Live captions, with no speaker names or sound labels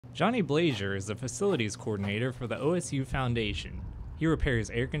Johnny Blasier is the facilities coordinator for the OSU Foundation. He repairs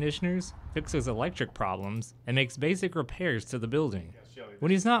air conditioners, fixes electric problems, and makes basic repairs to the building.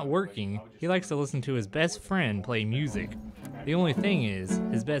 When he's not working, he likes to listen to his best friend play music. The only thing is,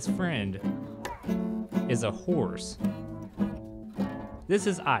 his best friend is a horse. This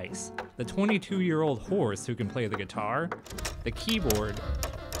is Ice, the 22-year-old horse who can play the guitar, the keyboard,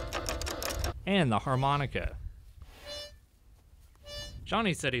 and the harmonica.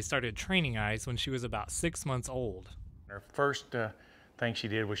 Johnny said he started training Ice when she was about 6 months old. Her first thing she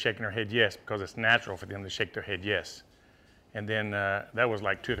did was shaking her head yes, because it's natural for them to shake their head yes. And then that was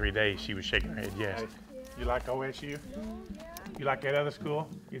like 2 or 3 days she was shaking her head yes. You like OSU? You like that other school,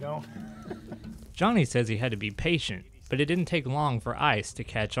 you know? Johnny says he had to be patient, but it didn't take long for Ice to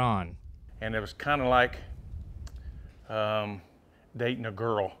catch on. And it was kind of like dating a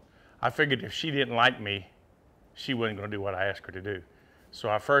girl. I figured if she didn't like me, she wasn't going to do what I asked her to do. So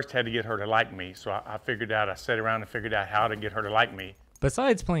I first had to get her to like me. So I sat around and figured out how to get her to like me.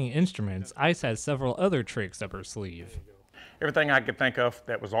 Besides playing instruments, Ice has several other tricks up her sleeve. Everything I could think of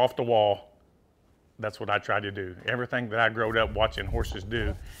that was off the wall, that's what I tried to do. Everything that I growed up watching horses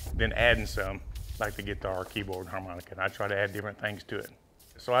do, then adding some, like the guitar, keyboard, harmonica, and I try to add different things to it.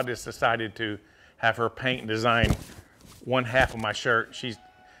 So I just decided to have her paint and design one half of my shirt.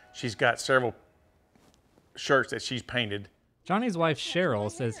 She's got several shirts that she's painted. Johnny's wife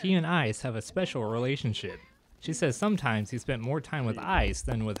Cheryl says he and Ice have a special relationship. She says sometimes he spent more time with Ice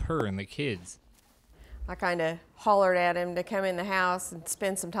than with her and the kids. I kind of hollered at him to come in the house and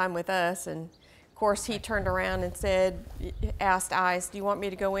spend some time with us, and of course he turned around and asked Ice, do you want me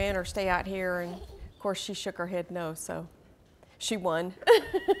to go in or stay out here? And of course she shook her head no, so she won.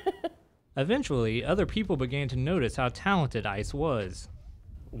 Eventually, other people began to notice how talented Ice was.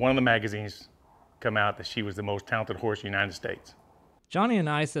 One of the magazines come out that she was the most talented horse in the United States. Johnny and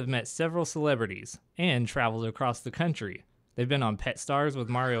Ice have met several celebrities and traveled across the country. They've been on Pet Stars with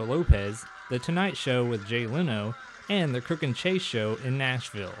Mario Lopez, The Tonight Show with Jay Leno, and The Crook and Chase Show in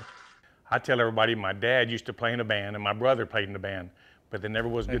Nashville. I tell everybody my dad used to play in a band and my brother played in a band, but they never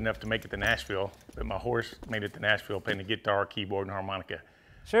was good enough to make it to Nashville. But my horse made it to Nashville playing the guitar, keyboard, and harmonica.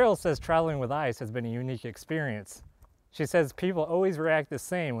 Cheryl says traveling with Ice has been a unique experience. She says people always react the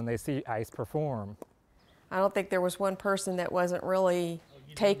same when they see Ice perform. I don't think there was one person that wasn't really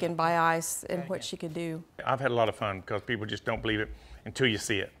taken by Ice and what she could do. I've had a lot of fun because people just don't believe it until you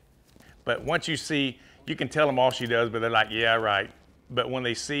see it. But once you see, you can tell them all she does, but they're like, yeah, right. But when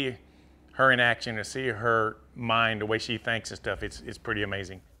they see her in action and see her mind, the way she thinks and stuff, it's pretty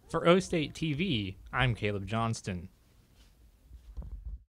amazing. For O State TV, I'm Caleb Johnston.